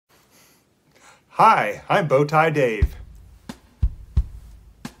Hi, I'm Bowtie Dave.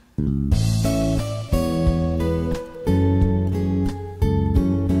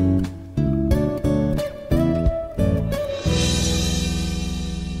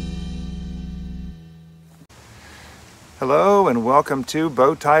 Hello and welcome to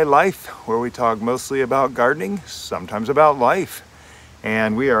Bowtie Life, where we talk mostly about gardening, sometimes about life.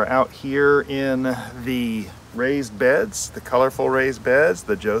 And we are out here in the raised beds, the colorful raised beds,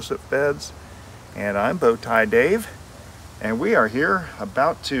 the Joseph beds. And I'm Bowtie Dave, and we are here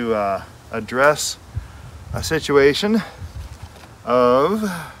about to address a situation of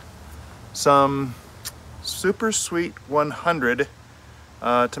some super sweet 100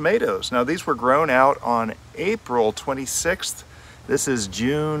 tomatoes. Now these were grown out on April 26th. This is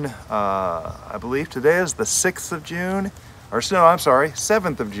June, I believe today is the 6th of June, or no, I'm sorry,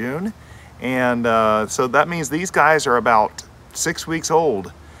 7th of June. And so that means these guys are about 6 weeks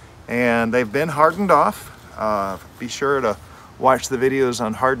old. And they've been hardened off. Be sure to watch the videos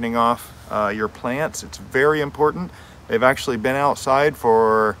on hardening off your plants. It's very important. They've actually been outside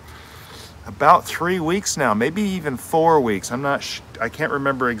for about 3 weeks now, maybe even 4 weeks. I can't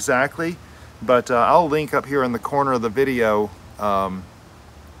remember exactly, but I'll link up here in the corner of the video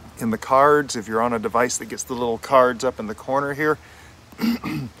in the cards. If you're on a device that gets the little cards up in the corner here.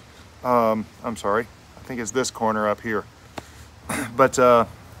 I'm sorry, I think it's this corner up here. But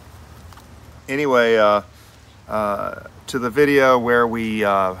anyway, to the video where we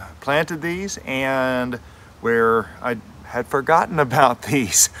planted these and where I had forgotten about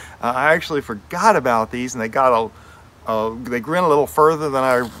these. I actually forgot about these, and they got they grew in a little further than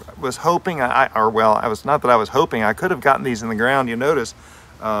I was hoping. Not that I was hoping. I could have gotten these in the ground. You notice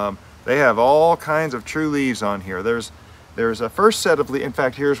they have all kinds of true leaves on here. There's a first set of leaves. In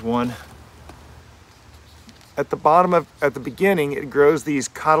fact, here's one. At the beginning, it grows these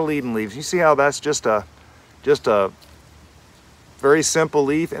cotyledon leaves. You see how that's just a very simple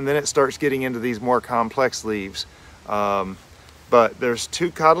leaf, and then it starts getting into these more complex leaves. But there's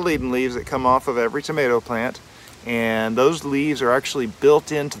 2 cotyledon leaves that come off of every tomato plant, and those leaves are actually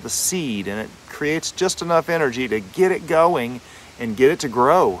built into the seed, and it creates just enough energy to get it going and get it to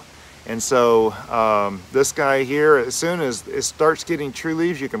grow. And so this guy here, as soon as it starts getting true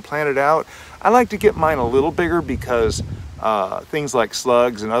leaves, you can plant it out. I like to get mine a little bigger because things like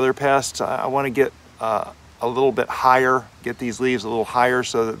slugs and other pests, I want to get a little bit higher, get these leaves a little higher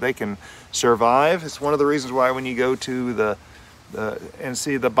so that they can survive. It's one of the reasons why when you go to and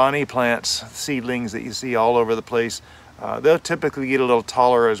see the bonnie plants, seedlings that you see all over the place, they'll typically get a little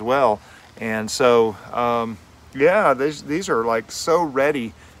taller as well. And so, yeah, these are like so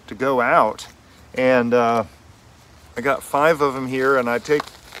ready to go out. And I got 5 of them here, and I take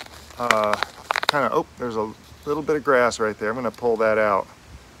there's a little bit of grass right there. I'm going to pull that out.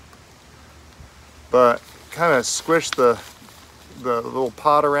 But kind of squish the little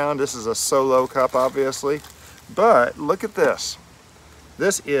pot around. This is a solo cup, obviously, but look at this.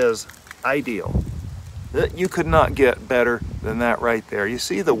 This is ideal. You could not get better than that right there. You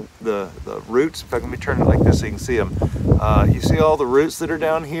see the roots. In fact, let me turn it like this so you can see them. You see all the roots that are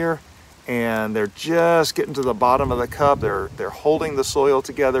down here, and they're just getting to the bottom of the cup. They're holding the soil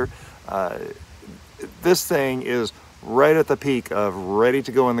together. This thing is right at the peak of ready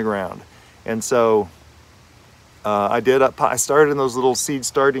to go in the ground. And so I started in those little seed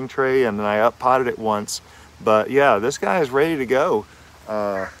starting tray, and then I up potted it once. But yeah, this guy is ready to go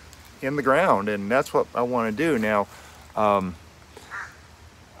in the ground, and that's what I want to do now. A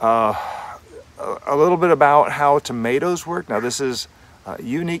little bit about how tomatoes work. Now this is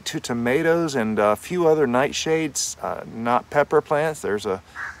unique to tomatoes and a few other nightshades, not pepper plants.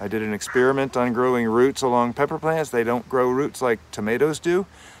 I did an experiment on growing roots along pepper plants. They don't grow roots like tomatoes do.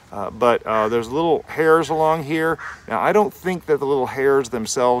 But there's little hairs along here. Now, I don't think that the little hairs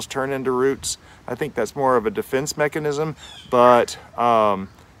themselves turn into roots. I think that's more of a defense mechanism, but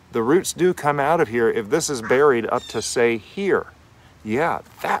the roots do come out of here if this is buried up to, say, here. Yeah,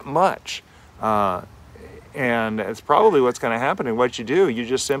 that much. And it's probably what's going to happen. And what you do, you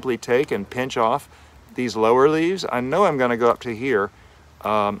just simply take and pinch off these lower leaves. I know I'm going to go up to here,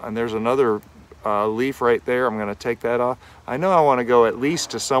 and there's another leaf right there. I'm going to take that off. I know I want to go at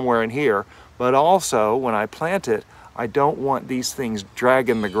least to somewhere in here, but also when I plant it, I don't want these things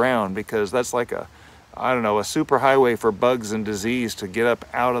dragging the ground, because that's like a super highway for bugs and disease to get up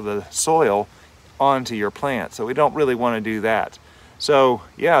out of the soil onto your plant. So we don't really want to do that. So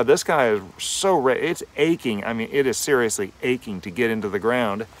yeah, this guy is so ready. It's aching. I mean, it is seriously aching to get into the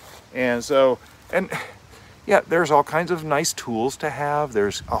ground. And so, yeah, there's all kinds of nice tools to have.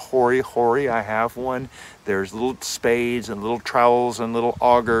 There's a hori, I have one. There's little spades and little trowels and little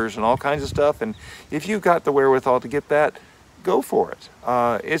augers and all kinds of stuff. And if you've got the wherewithal to get that, go for it.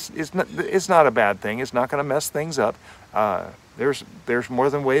 It's not a bad thing. It's not going to mess things up. There's more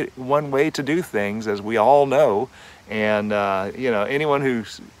than one way to do things, as we all know. And you know, anyone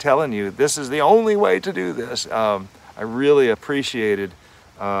who's telling you this is the only way to do this, I really appreciated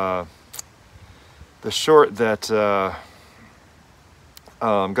the short that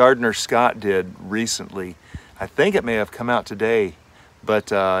Gardener Scott did recently. I think it may have come out today, but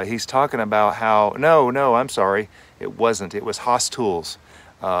he's talking about how, no, I'm sorry, it wasn't. It was Haas Tools.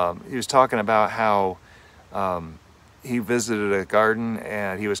 He was talking about how he visited a garden,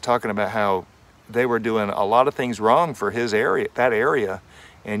 and he was talking about how they were doing a lot of things wrong for his area, that area,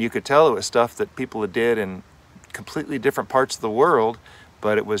 and you could tell it was stuff that people had did in completely different parts of the world,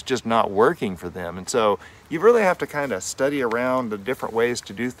 but it was just not working for them. And so you really have to kind of study around the different ways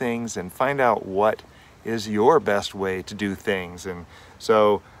to do things and find out what is your best way to do things. And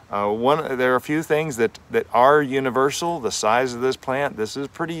so there are a few things that are universal. The size of this plant, this is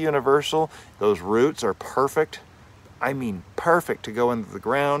pretty universal. Those roots are perfect. I mean perfect to go into the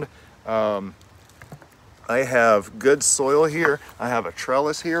ground. I have good soil here. I have a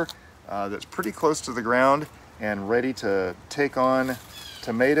trellis here that's pretty close to the ground and ready to take on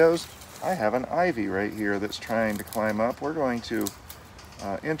tomatoes. I have an ivy right here that's trying to climb up. We're going to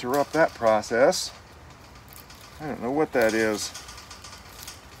interrupt that process. I don't know what that is.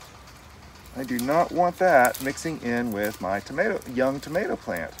 I do not want that mixing in with my young tomato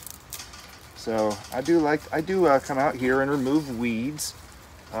plant. So I do come out here and remove weeds.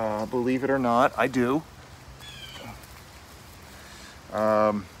 Believe it or not, I do.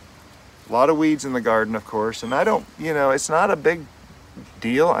 A lot of weeds in the garden, of course, and I don't, you know, it's not a big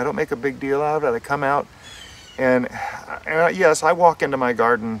deal. I don't make a big deal out of it. I come out and yes, I walk into my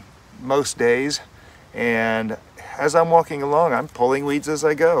garden most days, and as I'm walking along, I'm pulling weeds as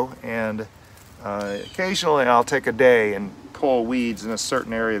I go, and occasionally I'll take a day and pull weeds in a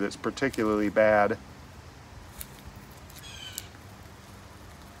certain area that's particularly bad.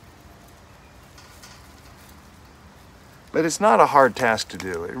 But it's not a hard task to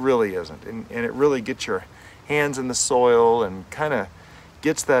do. It really isn't. And it really gets your hands in the soil and kind of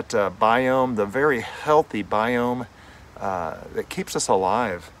gets that biome, the very healthy biome that keeps us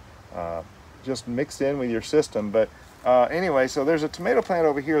alive, just mixed in with your system. But anyway, so there's a tomato plant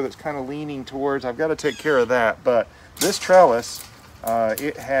over here that's kind of leaning towards, I've got to take care of that. But this trellis,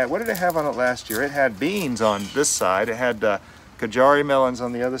 it had, what did it have on it last year? It had beans on this side. It had Kajari melons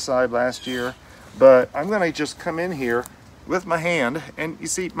on the other side last year. But I'm going to just come in here with my hand, and you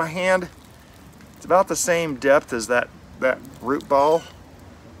see my hand, it's about the same depth as that root ball,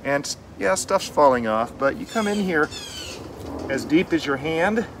 and yeah, stuff's falling off, but you come in here as deep as your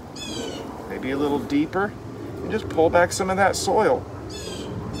hand, maybe a little deeper, and just pull back some of that soil.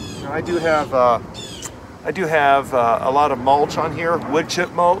 Now, I do have a lot of mulch on here, wood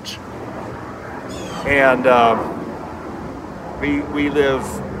chip mulch, and we live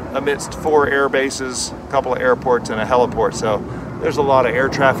amidst 4 air bases, a couple of airports, and a heliport, so there's a lot of air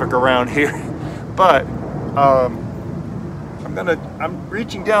traffic around here. But I'm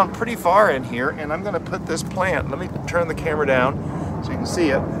reaching down pretty far in here, and I'm gonna put this plant, let me turn the camera down so you can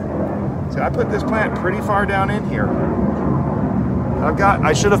see it. So I put this plant pretty far down in here.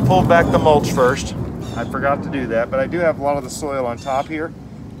 I should have pulled back the mulch first. I forgot to do that, but I do have a lot of the soil on top here,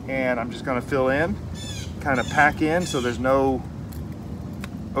 and I'm just gonna fill in, kind of pack in so there's no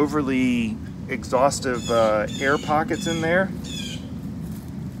overly exhaustive air pockets in there,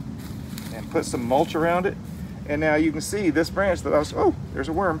 and put some mulch around it. And now you can see this branch that oh, there's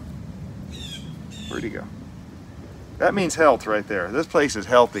a worm. Where'd he go? That means health right there. This place is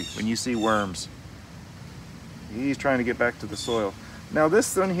healthy when you see worms. He's trying to get back to the soil. Now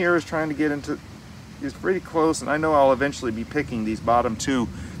this one here is trying to get into, is pretty close, and I know I'll eventually be picking these bottom two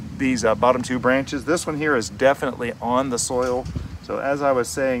branches. This one here is definitely on the soil. So as I was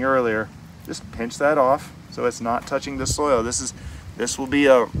saying earlier, just pinch that off so it's not touching the soil. This will be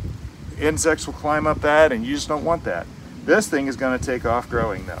insects will climb up that, and you just don't want that. This thing is going to take off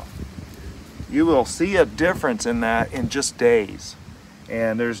growing though. You will see a difference in that in just days.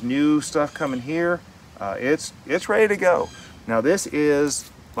 And there's new stuff coming here. It's ready to go. Now this is,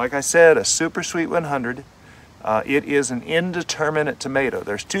 like I said, a Super Sweet 100. It is an indeterminate tomato.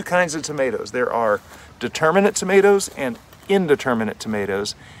 There's 2 kinds of tomatoes. There are determinate tomatoes and indeterminate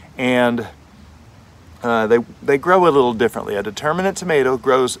tomatoes, and they grow a little differently. A determinate tomato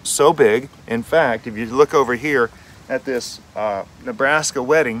grows so big. In fact, if you look over here at this Nebraska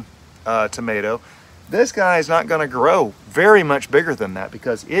wedding tomato, This guy is not going to grow very much bigger than that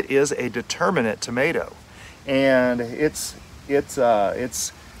because it is a determinate tomato, and it's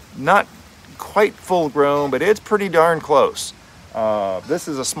not quite full grown, but it's pretty darn close. This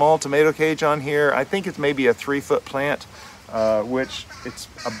is a small tomato cage on here. I think it's maybe a 3-foot plant, which it's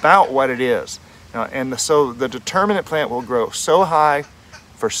about what it is. So the determinate plant will grow so high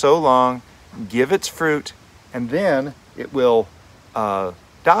for so long, give its fruit, and then it will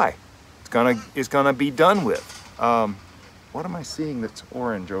die. It's gonna be done with. What am I seeing that's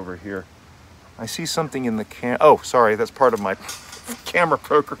orange over here? I see something in the oh, sorry, that's part of my camera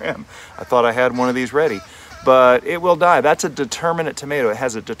program. I thought I had one of these ready, but it will die. That's a determinate tomato. It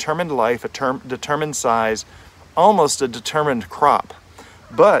has a determined life, a determined size, almost a determined crop.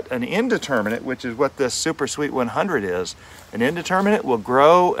 But an indeterminate, which is what this Super Sweet 100 is, an indeterminate will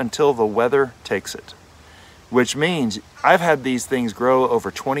grow until the weather takes it, which means I've had these things grow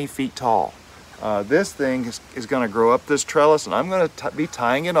over 20 feet tall. This thing is going to grow up this trellis, and I'm going to be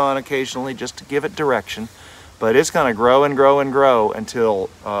tying it on occasionally just to give it direction. But it's going to grow and grow and grow until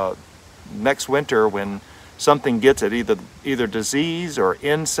next winter, when something gets it, either disease or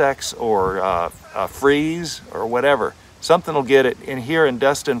insects or freeze or whatever. Something will get it. In here in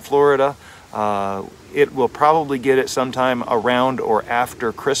Destin, Florida, it will probably get it sometime around or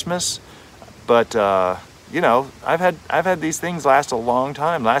after Christmas. But you know, I've had these things last a long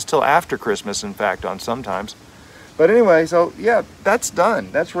time, last till after Christmas, in fact, on sometimes. But anyway, so yeah, that's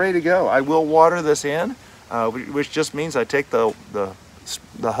done. That's ready to go. I will water this in, which just means I take the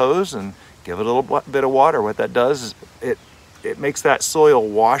hose and give it a little bit of water. What that does is it makes that soil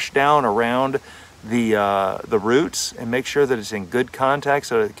wash down around the roots and make sure that it's in good contact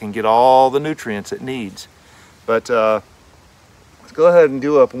so that it can get all the nutrients it needs. But let's go ahead and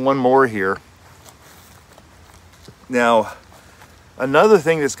do up one more here. Now, another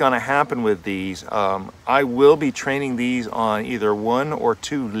thing that's going to happen with these, I will be training these on either 1 or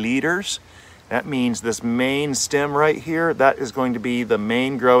 2 leaders. That means this main stem right here, that is going to be the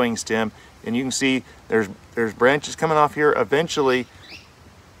main growing stem. And you can see there's branches coming off here. Eventually,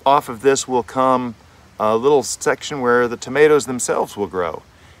 off of this will come a little section where the tomatoes themselves will grow.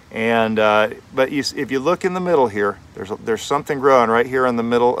 And but if you look in the middle here, there's something growing right here in the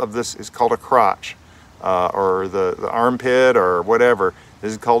middle of this. Is called a crotch. Or the armpit or whatever.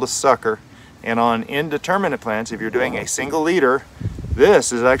 This is called a sucker. And on indeterminate plants, if you're doing a single leader,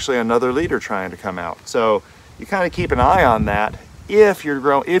 this is actually another leader trying to come out. So you kind of keep an eye on that if you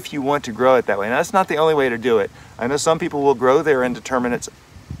want to grow it that way. And that's not the only way to do it. I know some people will grow their indeterminates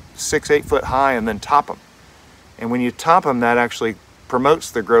 6-8 foot high and then top them. And when you top them, that actually promotes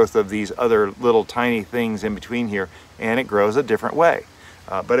the growth of these other little tiny things in between here, and it grows a different way.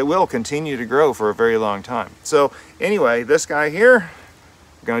 But it will continue to grow for a very long time. So anyway, this guy here,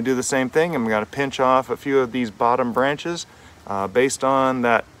 I'm going to do the same thing. I'm going to pinch off a few of these bottom branches based on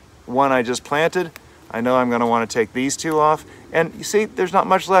that one I just planted. I know I'm going to want to take these 2 off. And you see, there's not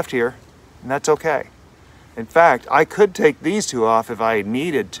much left here, and that's okay. In fact, I could take these 2 off if I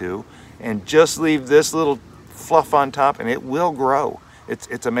needed to and just leave this little fluff on top, and it will grow.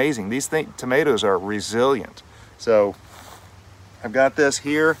 It's amazing. These tomatoes are resilient. So I've got this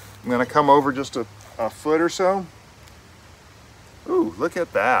here. I'm going to come over just a foot or so. Ooh, look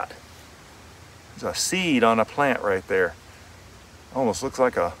at that. There's a seed on a plant right there. Almost looks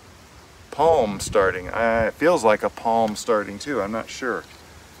like a palm starting. It feels like a palm starting too. I'm not sure.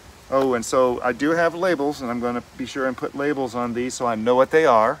 Oh, and so I do have labels, and I'm going to be sure and put labels on these so I know what they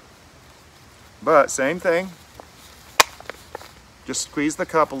are. But same thing. Just squeeze the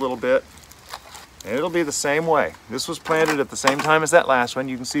cup a little bit. And it'll be the same way. This was planted at the same time as that last one.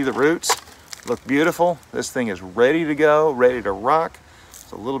 You can see the roots look beautiful. This thing is ready to go, ready to rock.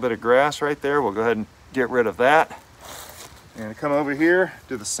 There's a little bit of grass right there. We'll go ahead and get rid of that. And come over here,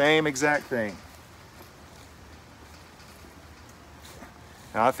 do the same exact thing.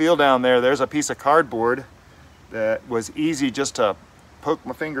 Now I feel down there's a piece of cardboard that was easy just to poke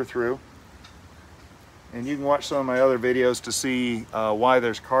my finger through. And you can watch some of my other videos to see why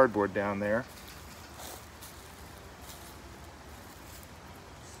there's cardboard down there.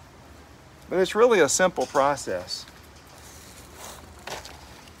 But it's really a simple process.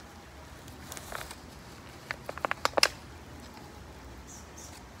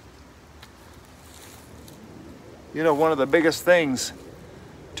 You know, one of the biggest things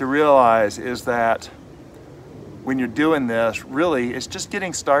to realize is that when you're doing this, really, it's just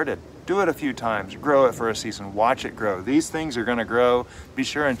getting started. Do it a few times, grow it for a season, watch it grow. These things are gonna grow. Be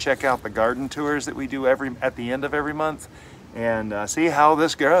sure and check out the garden tours that we do at the end of every month, and see how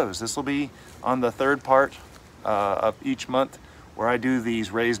this grows. This will be on the 3rd part of each month where I do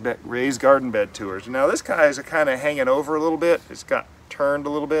these raised garden bed tours. Now this guy is kind of hanging over a little bit. It's got turned a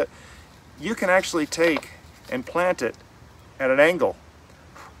little bit. You can actually take and plant it at an angle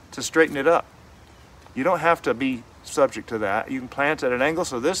to straighten it up. You don't have to be subject to that. You can plant at an angle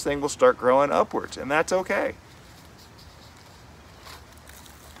so this thing will start growing upwards, and that's okay.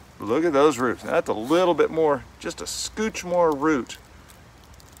 Look at those roots. That's a little bit more, just a scooch more root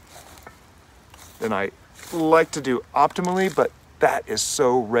than I like to do optimally, but that is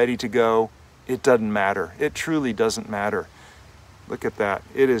so ready to go. It doesn't matter. It truly doesn't matter. Look at that.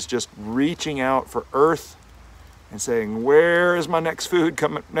 It is just reaching out for earth and saying, where is my next food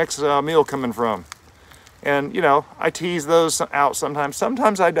coming, next meal coming from? And you know, I tease those out sometimes.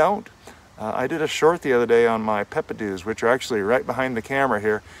 Sometimes I don't. I did a short the other day on my peppadews, which are actually right behind the camera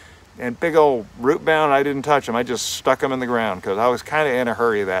here. And big old root bound, I didn't touch them. I just stuck them in the ground because I was kind of in a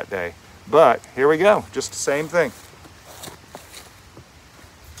hurry that day. But here we go, just the same thing.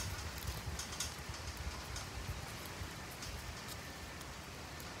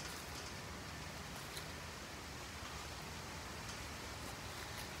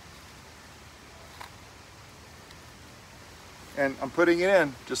 And I'm putting it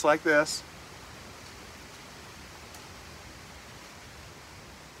in just like this.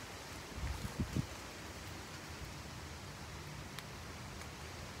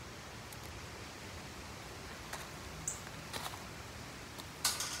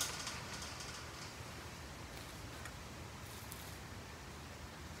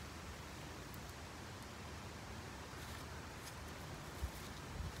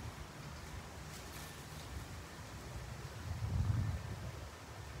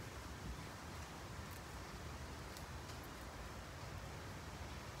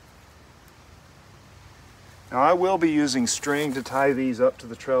 Now I will be using string to tie these up to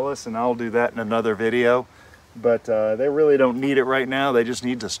the trellis, and I'll do that in another video, but they really don't need it right now. They just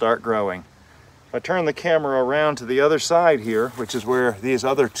need to start growing. If I turn the camera around to the other side here, which is where these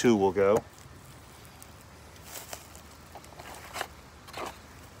other two will go,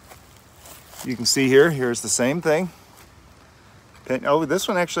 you can see here's the same thing. Oh, this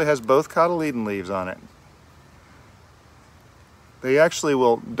one actually has both cotyledon leaves on it. They actually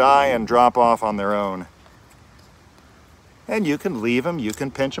will die and drop off on their own. And you can leave them, you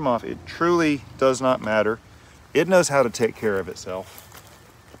can pinch them off. It truly does not matter. It knows how to take care of itself.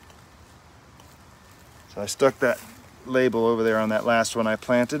 So I stuck that label over there on that last one I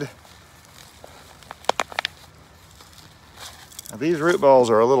planted. Now these root balls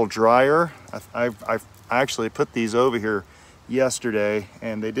are a little drier. I actually put these over here yesterday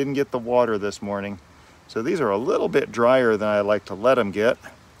and they didn't get the water this morning. So these are a little bit drier than I like to let them get,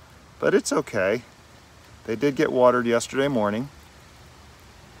 but it's okay. They did get watered yesterday morning.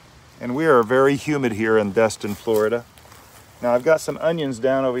 And we are very humid here in Destin, Florida. Now I've got some onions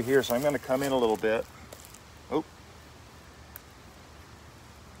down over here, so I'm going to come in a little bit. Oh.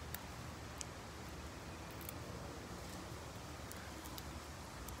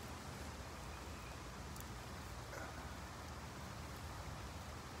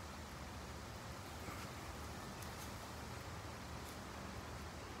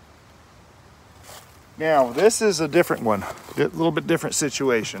 Now, this is a different one, a little bit different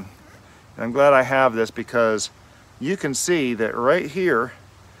situation. And I'm glad I have this because you can see that right here,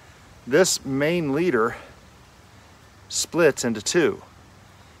 this main leader splits into two.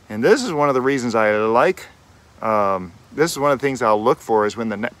 And this is one of the reasons I like, this is one of the things I'll look for is when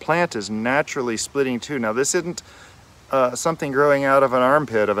the plant is naturally splitting two. Now, this isn't something growing out of an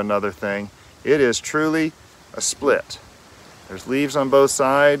armpit of another thing. It is truly a split. There's leaves on both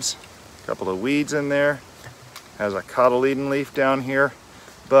sides. Couple of weeds in there, has a cotyledon leaf down here,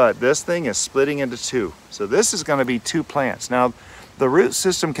 but this thing is splitting into two. So this is going to be two plants. Now the root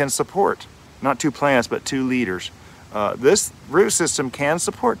system can support not two plants but 2 leaders. This root system can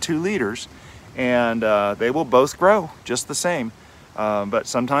support 2 leaders, and they will both grow just the same. But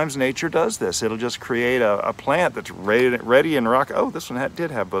sometimes nature does this. It'll just create a plant that's ready and rock. Oh, this one did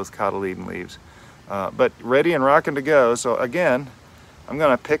have both cotyledon leaves, but ready and rocking to go. So again, I'm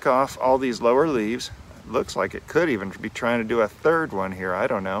going to pick off all these lower leaves. It looks like it could even be trying to do a third one here. I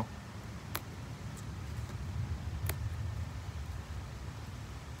don't know.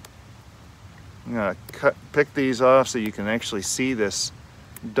 I'm going to pick these off so you can actually see this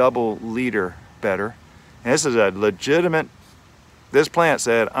double leader better. And this is a legitimate, this plant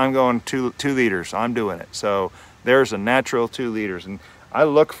said, I'm going two leaders. I'm doing it. So there's a natural 2 leaders. And I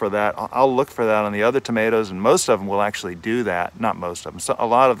look for that. I'll look for that on the other tomatoes, and most of them will actually do that. Not most of them. So a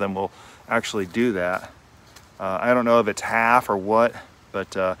lot of them will actually do that. I don't know if it's half or what,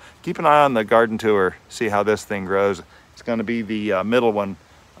 but keep an eye on the garden tour. See how this thing grows. It's going to be the middle one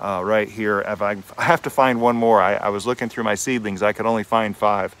right here. I have to find one more. I was looking through my seedlings. I could only find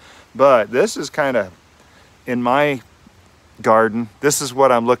 5. But this is kind of, in my garden, this is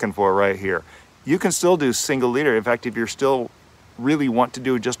what I'm looking for right here. You can still do single leader. In fact, if you're still really want to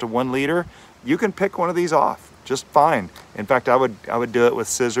do just a 1 liter, you can pick one of these off just fine. In fact, I would do it with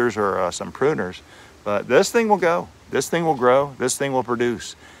scissors or some pruners. But this thing will go. This thing will grow. This thing will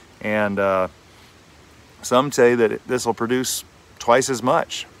produce. And some say that this will produce twice as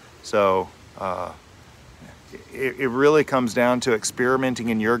much. So it really comes down to experimenting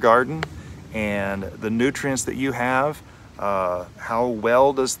in your garden and the nutrients that you have, how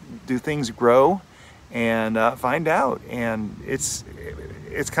well do things grow, and find out. And it's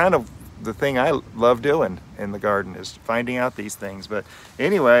kind of the thing I love doing in the garden, is finding out these things. But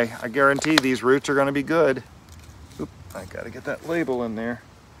anyway, I guarantee these roots are going to be good. Oop, I got to get that label in there.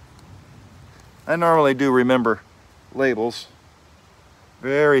 I normally do remember labels.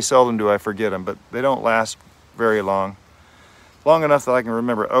 Very seldom do I forget them, but they don't last very long. Long enough that I can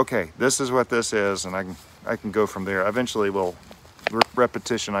remember, okay, this is what this is, and I can go from there. Eventually,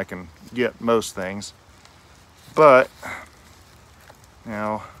 repetition, I can get most things. But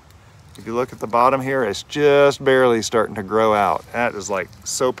now, if you look at the bottom here, it's just barely starting to grow out. That is like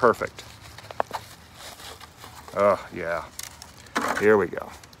so perfect. Oh yeah, here we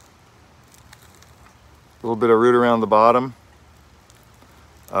go. A little bit of root around the bottom.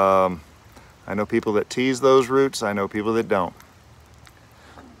 I know people that tease those roots. I know people that don't.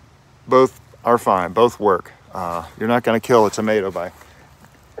 Both are fine. Both work. You're not going to kill a tomato by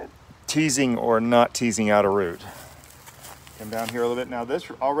teasing or not teasing out a root. Come down here a little bit. Now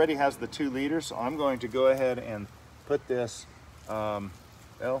this already has the 2 liters, so I'm going to go ahead and put this,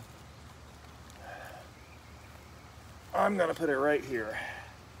 well, I'm going to put it right here.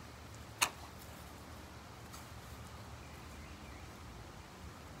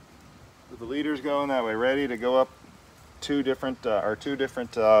 With the leaders going that way, ready to go up 2 different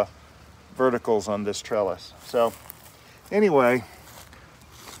verticals on this trellis. So anyway,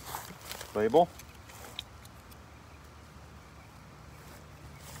 label.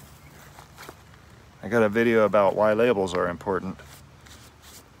 I got a video about why labels are important.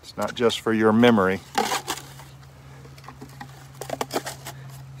 It's not just for your memory.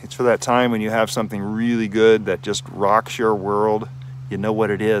 It's for that time when you have something really good that just rocks your world. You know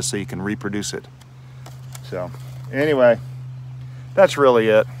what it is, so you can reproduce it. So anyway, that's really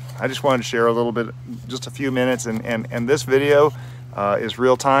it. I just wanted to share a little bit, just a few minutes, and this video is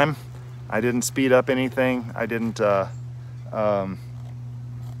real time. I didn't speed up anything. I didn't cut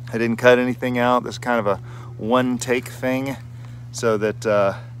anything out. This is kind of a one-take thing, so that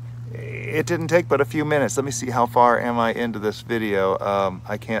it didn't take but a few minutes. Let me see, how far am I into this video?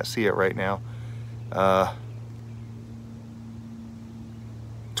 I can't see it right now.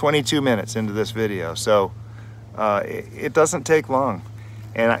 22 minutes into this video, so it doesn't take long.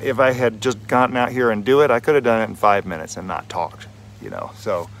 And if I had just gotten out here and do it, I could have done it in 5 minutes and not talked, you know.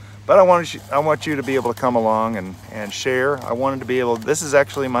 So, but I want you to be able to come along and share. I wanted to be able, this is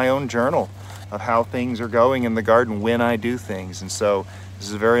actually my own journal of how things are going in the garden when I do things. And so this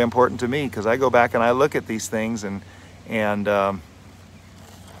is very important to me, because I go back and I look at these things and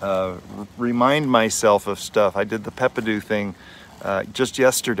remind myself of stuff. I did the peppadew thing just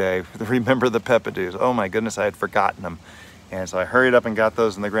yesterday. Remember the peppadews? Oh my goodness, I had forgotten them. And so I hurried up and got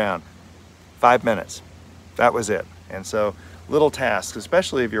those in the ground. 5 minutes, that was it. And so little tasks,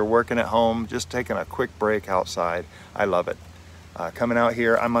 especially if you're working at home, just taking a quick break outside. I love it. Coming out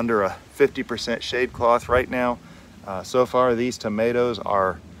here, I'm under a 50% shade cloth right now. So far, these tomatoes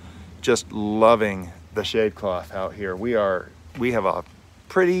are just loving the shade cloth out here. We have a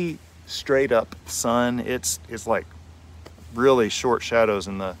pretty straight up sun. It's like really short shadows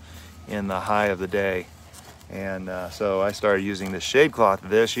in the high of the day. And so I started using this shade cloth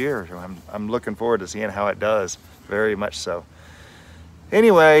this year. I'm looking forward to seeing how it does, very much so.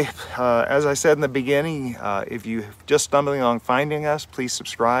 Anyway, as I said in the beginning, if you're just stumbling along finding us, please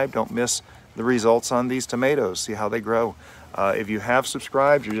subscribe. Don't miss the results on these tomatoes. See how they grow. If you have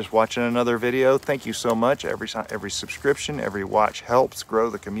subscribed, you're just watching another video, thank you so much. Every subscription, every watch helps grow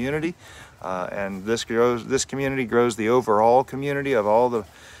the community. And this community grows the overall community of all the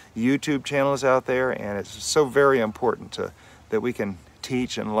YouTube channels out there, and it's so very important that we can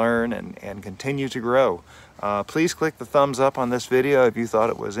teach and learn and continue to grow. Please click the thumbs up on this video if you thought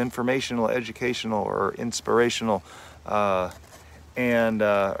it was informational, educational, or inspirational, or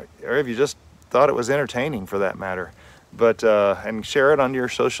if you just thought it was entertaining, for that matter. But and share it on your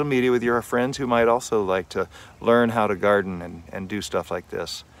social media with your friends who might also like to learn how to garden and do stuff like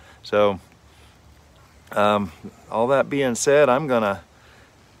this. So All that being said, I'm gonna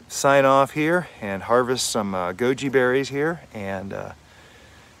sign off here and harvest some goji berries here and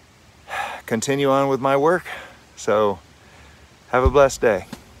continue on with my work. So have a blessed day.